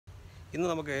ഇന്ന്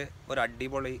നമുക്ക് ഒരു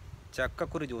അടിപൊളി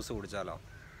ചക്കക്കുരു ജ്യൂസ് കുടിച്ചാലോ?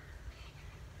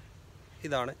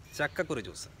 ഇതാണ് ചക്കക്കുരു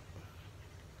ജ്യൂസ്.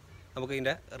 നമുക്ക്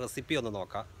ഇതിൻ്റെ റെസിപ്പി ഒന്ന്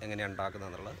നോക്കാം, എങ്ങനെയാണ്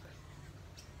ഉണ്ടാക്കുന്നതെന്നുള്ളത്.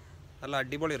 നല്ല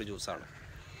അടിപൊളി ഒരു ജ്യൂസാണ്.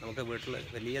 നമുക്ക് വീട്ടിൽ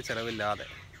വലിയ ചിലവില്ലാതെ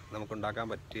നമുക്കുണ്ടാക്കാൻ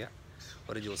പറ്റിയ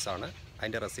ഒരു ജ്യൂസാണ്.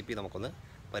 അതിൻ്റെ റെസിപ്പി നമുക്കൊന്ന്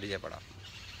പരിചയപ്പെടാം.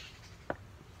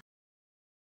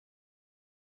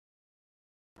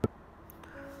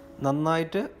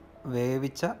 നന്നായിട്ട്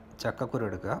വേവിച്ച ചക്കക്കുരു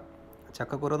എടുക്കുക.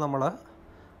 ചക്കക്കുരു നമ്മൾ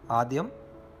ആദ്യം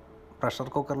പ്രഷർ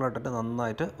കുക്കറിലിട്ടിട്ട്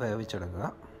നന്നായിട്ട് വേവിച്ചെടുക്കുക.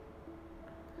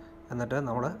 എന്നിട്ട്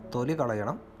നമ്മൾ തൊലി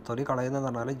കളയണം. തൊലി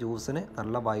കളയുന്നതെന്ന് പറഞ്ഞാൽ ജ്യൂസിന്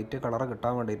നല്ല വൈറ്റ് കളർ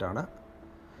കിട്ടാൻ വേണ്ടിയിട്ടാണ്.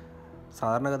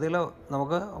 സാധാരണഗതിയിൽ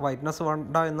നമുക്ക് വൈറ്റ്നസ്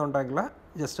വേണ്ട എന്നുണ്ടെങ്കിൽ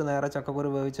ജസ്റ്റ് നേരെ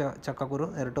ചക്കക്കുരു വേവിച്ച ചക്കക്കുരു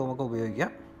നേരിട്ട് നമുക്ക്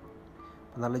ഉപയോഗിക്കാം.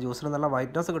 നല്ല ജ്യൂസിന് നല്ല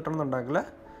വൈറ്റ്നസ് കിട്ടണമെന്നുണ്ടെങ്കിൽ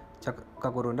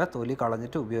ചക്കക്കുരുവിൻ്റെ തൊലി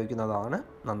കളഞ്ഞിട്ട് ഉപയോഗിക്കുന്നതാണ്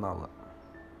നന്നാവുക.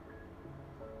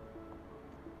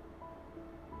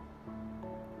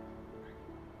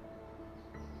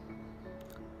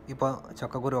 ഇപ്പോൾ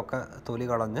ചക്കക്കുരു ഒക്കെ തൊലി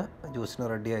കളഞ്ഞ് ജ്യൂസിന്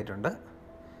റെഡി ആയിട്ടുണ്ട്.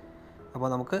 അപ്പോൾ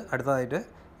നമുക്ക് അടുത്തതായിട്ട്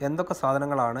എന്തൊക്കെ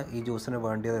സാധനങ്ങളാണ് ഈ ജ്യൂസിന്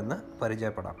വേണ്ടിയതെന്ന്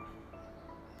പരിചയപ്പെടാം.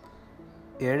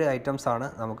 7 ഐറ്റംസാണ്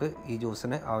നമുക്ക് ഈ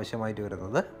ജ്യൂസിന് ആവശ്യമായിട്ട്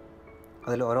വരുന്നത്.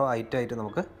 അതിൽ ഓരോ ഐറ്റമായിട്ട്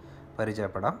നമുക്ക്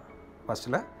പരിചയപ്പെടാം.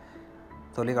 ഫസ്റ്റിൽ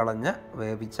തൊലി കളഞ്ഞ്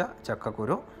വേവിച്ച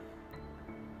ചക്കക്കുരു,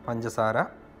 പഞ്ചസാര,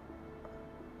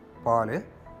 പാല്,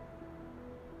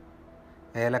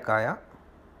 ഏലക്കായ,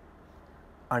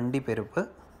 അണ്ടിപ്പരിപ്പ്,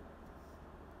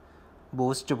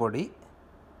 ബൂസ്റ്റ് പൊടി,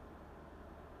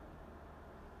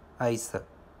 ഐസ്.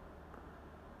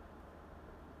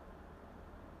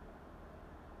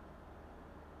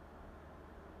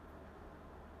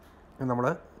 നമ്മൾ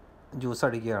ജ്യൂസ്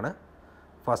അടിക്കുകയാണ്.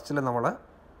 ഫസ്റ്റിൽ നമ്മൾ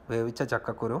വേവിച്ച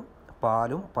ചക്കക്കുരും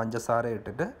പാലും പഞ്ചസാര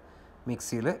ഇട്ടിട്ട്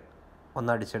മിക്സിയിൽ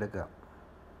ഒന്ന് അടിച്ചെടുക്കുക.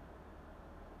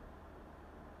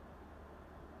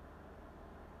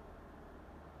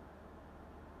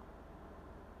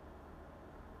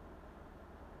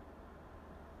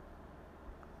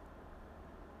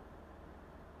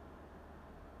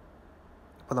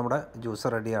 അപ്പോൾ നമ്മുടെ ജ്യൂസ്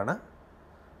റെഡിയാണ്.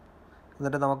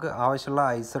 എന്നിട്ട് നമുക്ക് ആവശ്യമുള്ള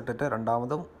ഐസ് ഇട്ടിട്ട്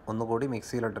രണ്ടാമതും ഒന്നുകൂടി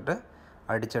മിക്സിയിലിട്ടിട്ട്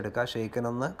അടിച്ചെടുക്കുക.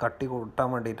 ഷേക്കിനൊന്ന് കട്ടി കൂട്ടാൻ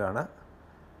വേണ്ടിയിട്ടാണ്.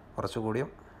 കുറച്ചുകൂടിയും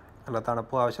നല്ല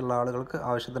തണുപ്പ് ആവശ്യമുള്ള ആളുകൾക്ക്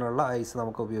ആവശ്യത്തിനുള്ള ഐസ്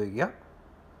നമുക്ക് ഉപയോഗിക്കാം.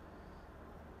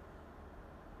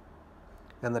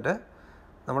 എന്നിട്ട്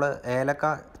നമ്മൾ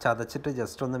ഏലക്ക ചതച്ചിട്ട്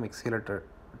ജസ്റ്റ് ഒന്ന് മിക്സിയിലിട്ട്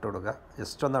കൊടുക്കുക.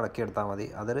 ജസ്റ്റ് ഒന്ന് ഇളക്കിയെടുത്താൽ മതി.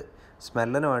 അതൊരു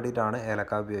സ്മെല്ലിന് വേണ്ടിയിട്ടാണ്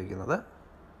ഏലക്ക ഉപയോഗിക്കുന്നത്.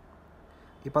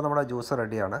 ഇപ്പോൾ നമ്മുടെ ജ്യൂസ്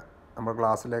റെഡിയാണ്. നമ്മൾ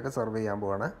ഗ്ലാസ്സിലേക്ക് സെർവ് ചെയ്യാൻ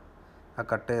പോവാണ്. ആ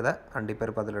കട്ട് ചെയ്ത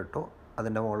അണ്ടിപ്പരിപ്പ് അതിലിട്ടു.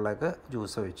 അതിൻ്റെ മുകളിലേക്ക്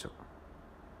ജ്യൂസ് ഒഴിച്ചു.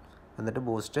 എന്നിട്ട്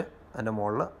ബൂസ്റ്റ് അതിൻ്റെ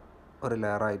മുകളിൽ ഒരു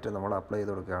ലെയറായിട്ട് നമ്മൾ അപ്ലൈ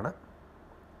ചെയ്ത് കൊടുക്കുകയാണ്.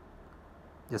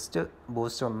 ജസ്റ്റ്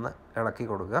ബൂസ്റ്റ് ഒന്ന് ഇളക്കി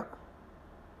കൊടുക്കുക.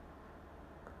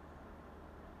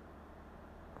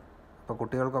 അപ്പോൾ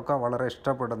കുട്ടികൾക്കൊക്കെ വളരെ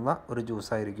ഇഷ്ടപ്പെടുന്ന ഒരു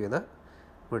ജ്യൂസായിരിക്കും ഇത്.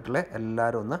 വീട്ടിലെ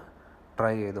എല്ലാവരും ഒന്ന്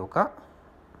ട്രൈ ചെയ്ത് നോക്കുക.